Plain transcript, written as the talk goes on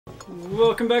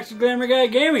Welcome back to Glamour Guy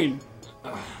Gaming.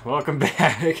 Welcome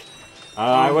back.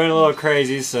 I went a little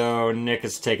crazy, so Nick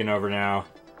is taking over now.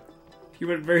 You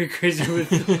went very crazy with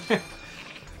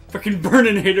fucking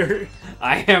Burninator.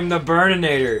 I am the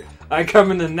Burninator. I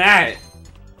come in the net.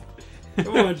 I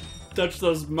don't want to touch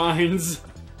those mines.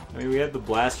 I mean, we have the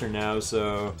blaster now,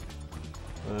 so...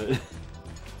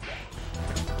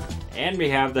 and we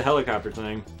have the helicopter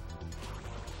thing.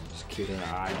 Just keep an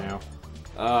eye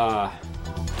now.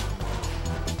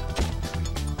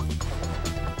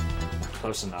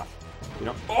 Close enough. You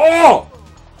know. Oh!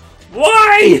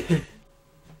 Why?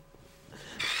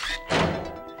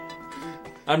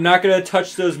 I'm not gonna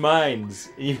touch those mines.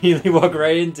 You immediately walk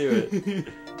right into it.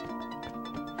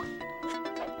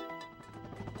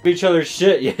 Each other's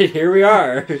shit, yet here we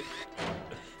are.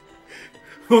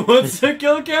 What's the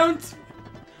kill count?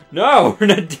 No, we're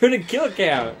not doing a kill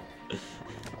count.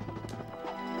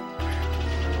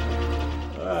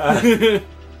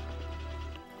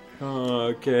 Oh,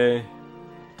 okay.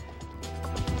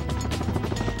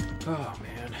 Oh,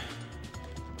 man.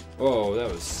 Oh,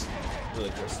 that was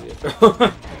really close to it.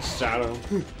 Shot him.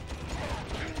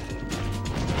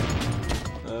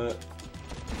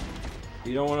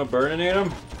 You don't want to burninate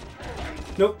him?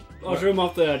 Nope. I'll show him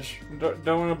off the edge. Don't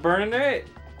want to burninate?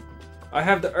 I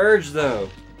have the urge, though.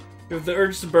 You have the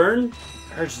urge to burn?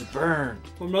 Urge to burn.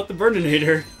 Well, I'm not the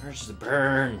Burninator. Urge to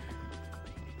burn.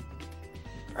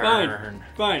 Fine.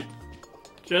 Fine.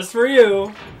 Just for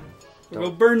you. We'll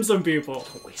go burn some people.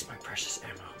 Don't waste my precious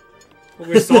ammo. I'll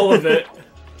waste all of it.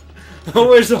 I'll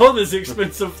waste all this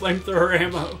expensive flamethrower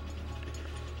ammo.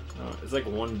 Oh, it's like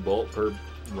one bolt per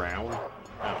round.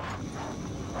 Oh.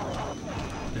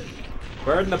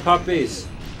 Burn the puppies.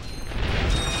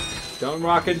 Don't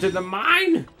walk into the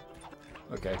mine.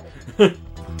 Okay. I'm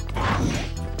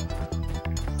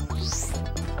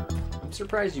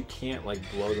surprised you can't like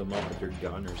blow them up with your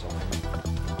gun or something.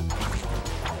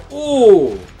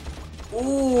 Ooh!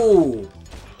 Ooh!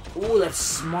 Ooh, that's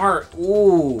smart.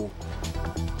 Ooh!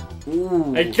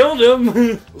 Ooh! I killed him!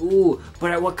 Ooh!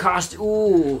 But at what cost?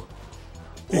 Ooh!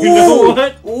 You know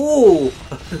what? Ooh!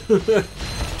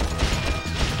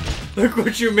 Look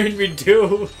what you made me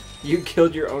do! You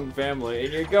killed your own family,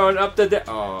 and you're going up the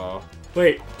oh.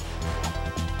 Wait.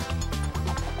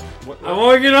 What? I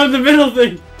want to get on the middle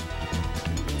thing!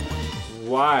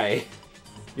 Why?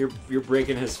 You're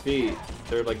breaking his feet.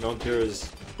 They're like going through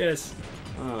his... Yes.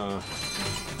 Oh,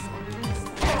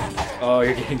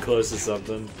 you're getting close to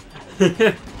something.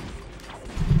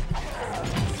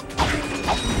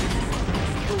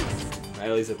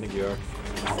 At least I think you are.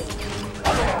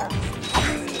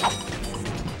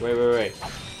 Wait.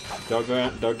 Don't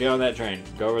get on that train.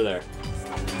 Go over there.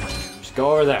 Just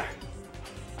go over there.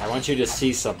 I want you to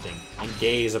see something and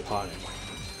gaze upon it.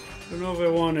 I don't know if I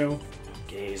want to.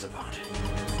 Gaze upon it.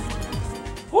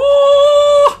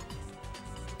 Ooh!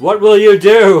 What will you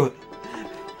do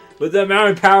with the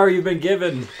amount of power you've been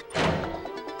given?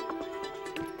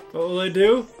 What will I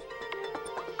do?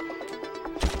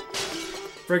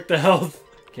 Break the health.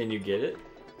 Can you get it?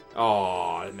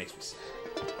 Oh, that makes me sad.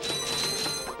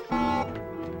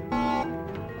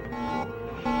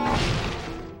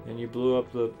 And you blew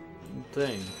up the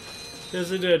thing.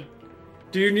 Yes, I did.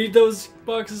 Do you need those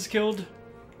boxes killed?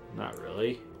 Not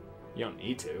really. You don't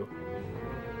need to.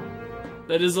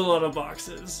 That is a lot of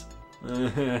boxes.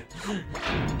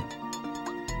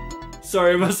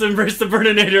 Sorry, I must embrace the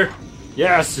Burninator.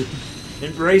 Yes!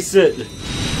 Embrace it!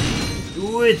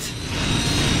 Do it!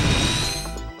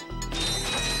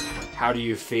 How do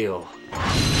you feel?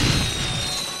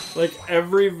 Like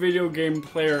every video game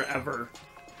player ever.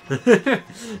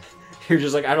 You're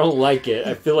just like, I don't like it.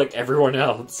 I feel like everyone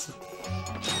else.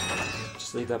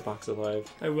 Just leave that box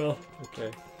alive. I will.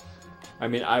 Okay. I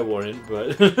mean, I wouldn't,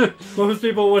 but... Most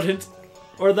people wouldn't.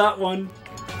 Or that one.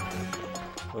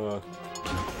 I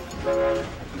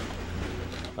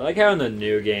like how in the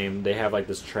new game they have like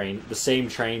this train, the same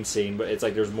train scene, but it's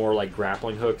like there's more like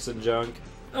grappling hooks and junk.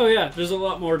 Oh yeah, there's a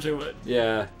lot more to it.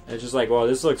 Yeah, it's just like, well,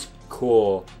 this looks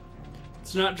cool.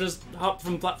 It's not just hop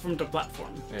from platform to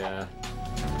platform. Yeah.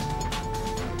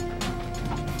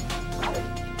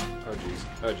 Oh jeez.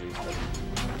 Oh jeez.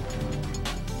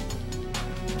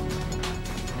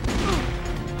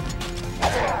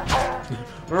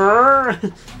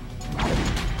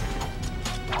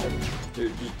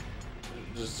 Dude,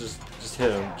 just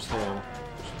hit him. Just hit him.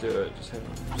 Just do it. Just hit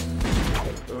him.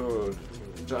 Oh,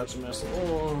 dodge the missile.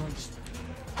 Oh.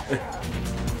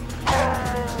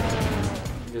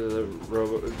 Get the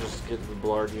robot. Just get the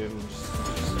Blargian.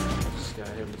 Just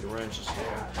gotta hit him with the wrench.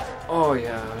 Oh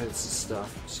yeah, it's the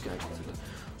stuff. Just gotta get to the.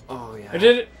 Oh yeah. I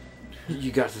did it.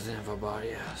 You got to have a body,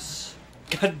 yes.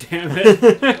 God damn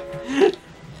it.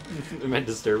 Am I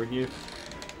disturbing you?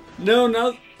 No,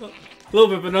 not a little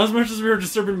bit, but not as much as we were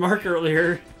disturbing Mark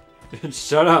earlier.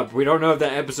 Shut up. We don't know if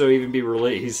that episode will even be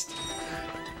released.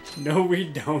 No, we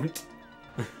don't.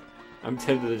 I'm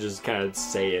tempted to just kind of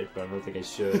say it, but I don't think I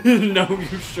should. No,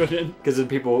 you shouldn't. Because then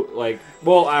people, like...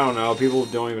 Well, I don't know. People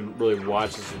don't even really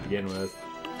watch this to begin with.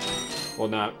 Well,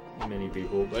 not many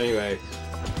people. But anyway.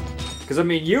 Because, I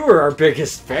mean, you were our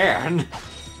biggest fan.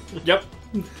 Yep.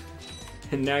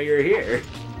 And now you're here.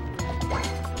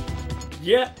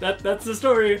 Yeah, that's the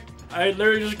story. I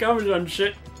literally just commented on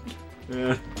shit.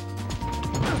 Yeah.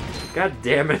 God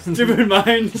damn it. Stupid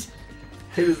mines.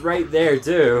 He was right there,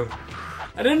 too.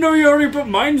 I didn't know you already put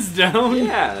mines down.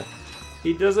 Yeah.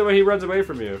 He does it when he runs away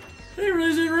from you. I didn't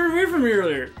realize you ran away from me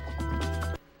earlier.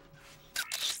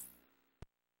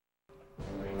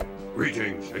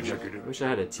 Greetings, Executive. I wish I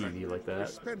had a TV like that.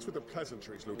 Dispense with the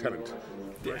pleasantries, Lieutenant.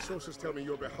 My sources tell me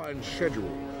you're behind schedule.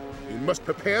 We must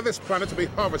prepare this planet to be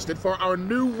harvested for our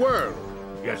new world.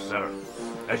 Yes, sir.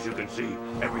 As you can see,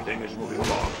 everything is moving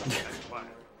along.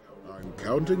 I'm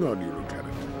counting on you,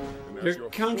 Lieutenant. And as You're your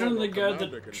counting on the former guy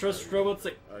commander that can trusts say, robots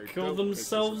that I kill don't take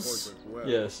themselves disappointment well.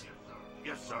 Yes.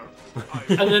 Yes, sir.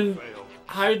 and then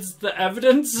hides the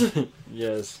evidence.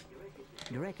 Yes.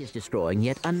 Drek is destroying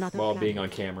yet another While planet. being on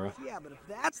camera. Yeah, but if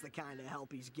that's the kind of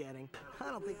help he's getting, I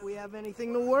don't think we have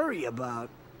anything to worry about.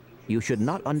 You should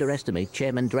not underestimate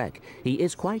Chairman Drek. He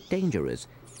is quite dangerous.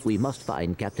 We must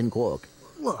find Captain Quark.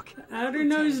 Look. How do you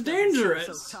know he's dangerous?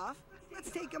 So tough. Let's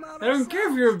take him out I don't care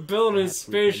if you're building a Perhaps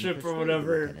we can spaceship or persuade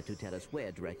whatever. Lieutenant to tell us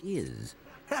where Drek is.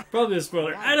 Probably a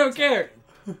spoiler. I don't care.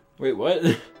 Wait,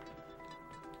 what?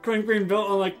 Clank being built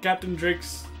on like Captain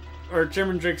Drake's or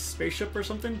Chairman Drake's spaceship or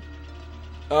something.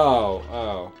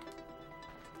 Oh.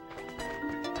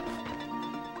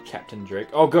 Captain Drake.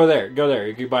 Oh, go there. Go there.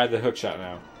 You can buy the hookshot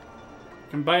now.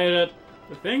 Can buy it at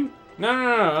the thing? No,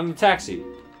 on the taxi.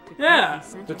 Yeah.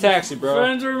 The taxi, bro.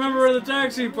 Trying to remember where the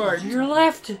taxi parked. To your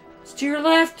left. It's to your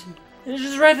left. It's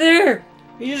just right there.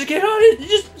 You just get on it. You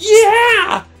just...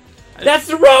 Yeah! That's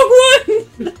the wrong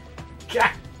one!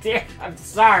 God damn, I'm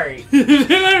sorry.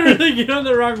 Did I really get on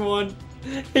the wrong one?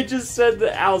 It just said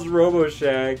the Al's Robo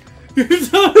Shack. You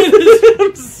told me this.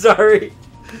 I'm sorry.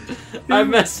 I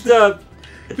messed up.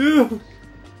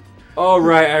 Oh,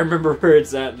 right. I remember where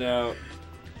it's at now.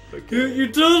 Okay. You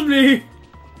told me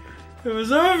it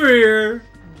was over here.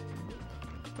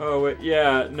 Oh, wait.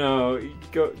 Yeah, no.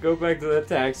 Go back to that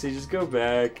taxi. Just go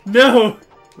back. No.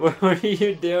 What are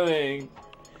you doing?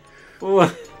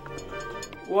 What?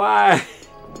 Why?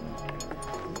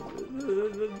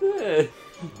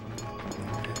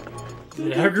 Is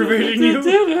it aggravating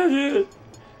you?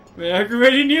 Am I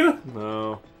aggravating you?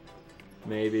 No.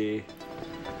 Maybe.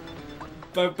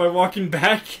 By walking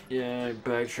back? Yeah,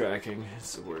 backtracking.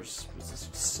 It's the worst. It's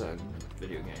sad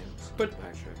video games. But-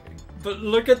 backtracking. But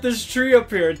look at this tree up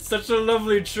here. It's such a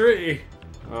lovely tree.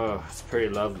 Oh, it's pretty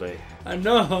lovely. I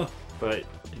know. But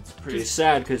it's pretty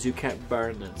sad because you can't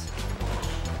burn it.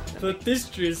 But this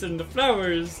trees and the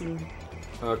flowers and...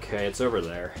 Okay, it's over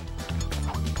there.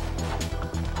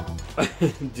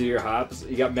 Do your hops?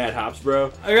 You got mad hops,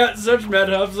 bro? I got such mad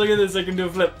hops. Look at this. I can do a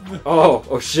flip.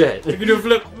 Oh shit. I can do a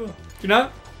flip. You know?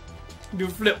 Do a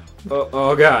flip.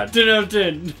 Oh god. 10 out of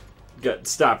 10. God,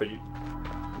 stop it.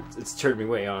 It's turned me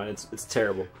way on. It's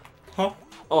terrible. Huh?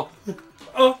 Oh.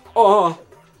 Oh.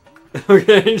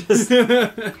 Okay, just...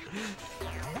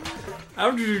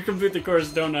 How did you complete the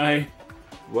course, don't I?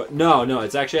 What? No,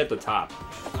 it's actually at the top.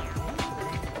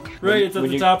 Right, it's at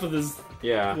the top of this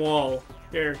Yeah. wall.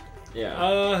 Here.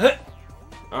 Yeah.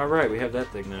 Alright, we have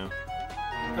that thing now.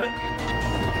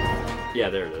 Yeah,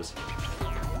 there it is.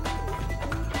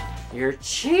 You're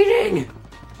cheating!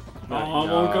 Oh,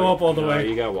 I won't go up all the way.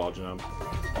 You got wall jump.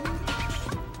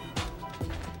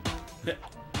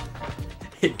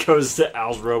 It goes to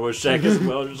Al's Robo Shack as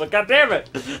well. Just like, God damn it!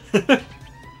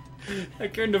 I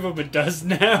kind of hope it does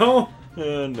now.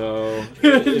 Oh no.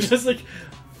 It's just like,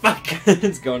 fuck.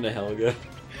 It's going to Helga.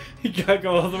 You gotta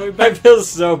go all the way I back. feel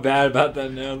so bad about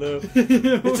that now, though.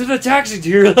 It's in the taxi to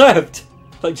your left!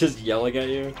 Like, just yelling at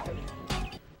you.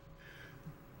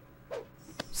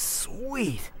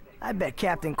 Sweet. I bet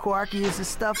Captain Quark uses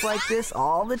stuff like this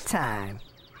all the time.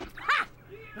 Ha!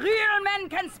 Real men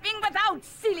can swing without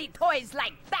silly toys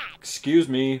like that. Excuse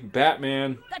me,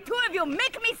 Batman. The two of you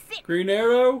make me sick. Green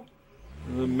Arrow?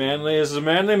 The manliest of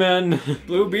manly men.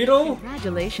 Blue Beetle?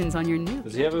 Congratulations on your new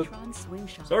Does he have a... Tron swing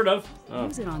shot. Sort of. Oh.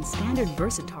 Use it on standard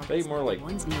Versa targets. Maybe more like...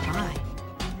 Ones nearby.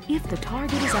 If the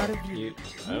target is out of view,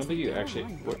 I don't think you actually...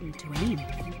 button to aim.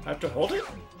 I have to hold it?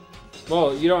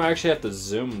 Well, you don't actually have to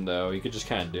zoom though. You could just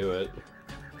kind of do it.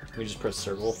 We just press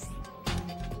circle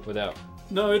without.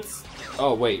 No, it's...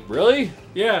 Oh wait, really?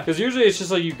 Yeah. Because usually it's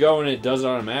just like you go and it does it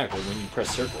automatically when you press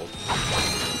circle.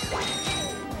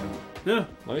 Yeah.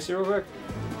 Let me see real quick.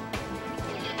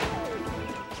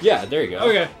 Yeah, there you go.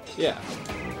 Okay. Yeah.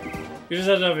 You just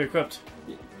have to have it equipped.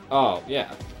 Oh,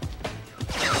 yeah.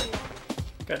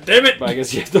 God damn it! But I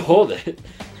guess you have to hold it.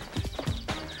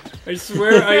 I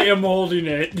swear I am holding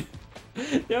it.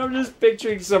 Now I'm just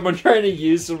picturing someone trying to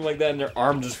use something like that and their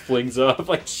arm just flings up.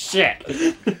 Like, shit.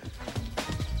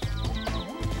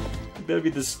 That'd be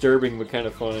disturbing, but kind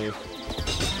of funny.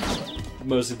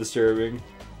 Mostly disturbing.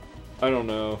 I don't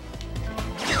know.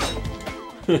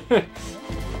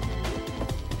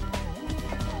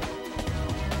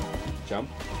 Jump.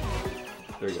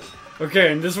 There you go.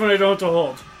 Okay, and this one I don't have to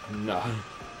hold. No.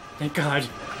 Thank God.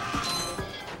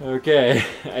 Okay,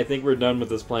 I think we're done with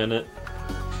this planet.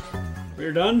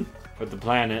 We're done? With the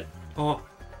planet. Oh.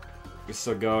 We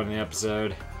still go in the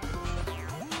episode.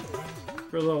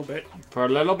 For a little bit. For a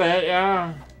little bit,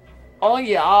 yeah. Oh,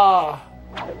 yeah.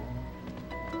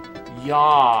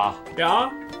 Yeah.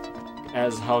 Yeah?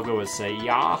 As Helga would say,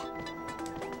 yeah.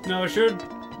 No, I should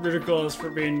ridicule us for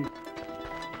being...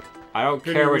 I don't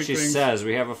Pretty care what weak she things. says.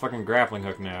 We have a fucking grappling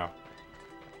hook now.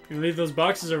 You leave those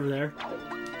boxes over there.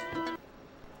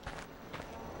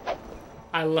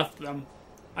 I left them.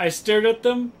 I stared at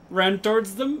them, ran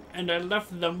towards them, and I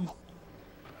left them.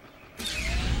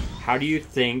 How do you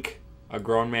think a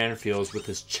grown man feels with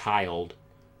his child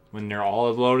when they're all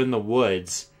alone in the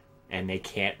woods and they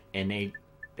can't, and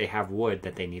they have wood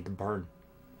that they need to burn?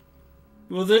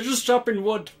 Well, they're just chopping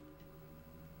wood.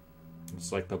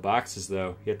 It's like the boxes,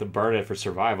 though. You have to burn it for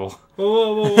survival.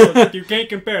 Whoa, whoa, whoa, whoa. You can't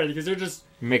compare because they're just...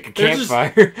 Make a They're just-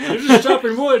 campfire. They're just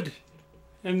chopping wood.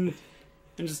 And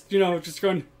just, you know, just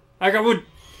going, I got wood.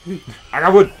 I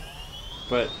got wood.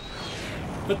 But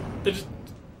they're just...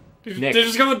 Nick. They're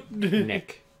just going...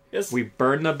 Nick, Yes. we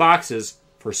burn the boxes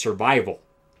for survival,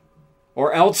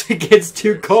 or else it gets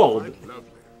too cold.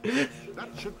 That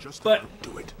should just But-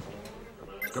 do it.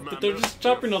 But they're just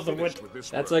chopping all the wood.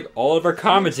 That's like all of our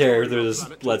commentary through this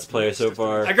Let's Play so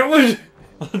far. I got wood.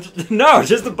 No,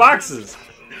 just the boxes.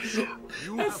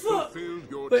 That's not...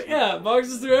 But yeah,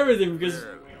 boxes do everything because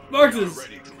boxes.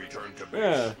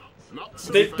 Yeah.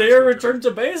 They are returned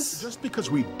to base? Just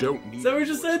because we don't need Is that what you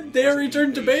just said? They are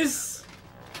returned to base?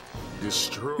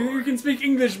 destroy. You can speak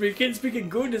English, but you can't speak it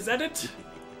good, is that it?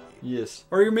 Yes.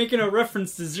 Or you're making a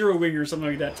reference to Zero Wing or something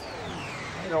like that.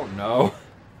 I don't know.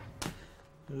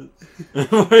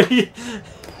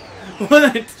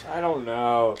 What? I don't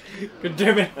know. God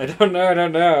damn it. I don't know.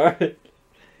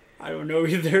 I don't know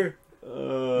either.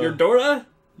 You're Eudora?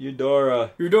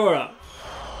 Eudora. Eudora.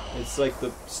 It's like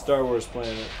the Star Wars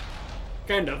planet.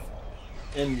 Kind of.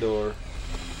 Endor.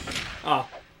 Ah,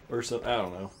 Or something. I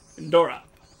don't know. Eudora.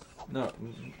 No. I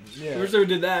Yeah. wish they would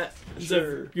did that instead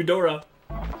Sure. of Eudora.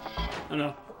 I don't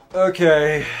know.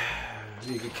 Okay.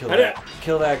 You can kill I that.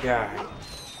 Kill that guy.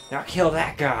 Now kill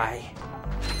that guy.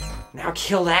 Now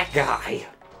kill that guy.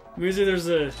 Maybe there's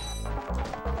a...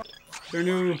 Their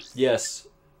new... Yes.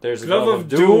 There's a Glove glove of of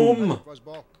doom.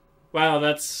 Wow,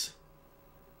 that's...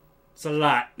 It's a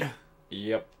lot.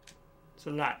 Yep. It's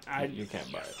a lot. You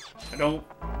can't buy it. I don't...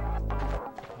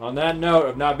 On that note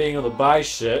of not being able to buy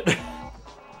shit,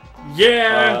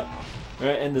 Yeah! we're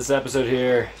gonna end this episode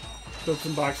here. Built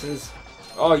some boxes.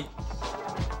 Oh,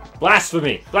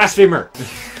 blasphemy! Blasphemer!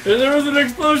 There was an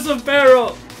explosive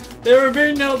barrel! They were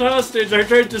being held hostage. I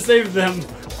tried to save them.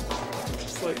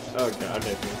 Just like, oh god,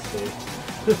 I can't see.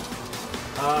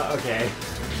 Okay.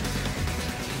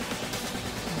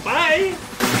 Bye!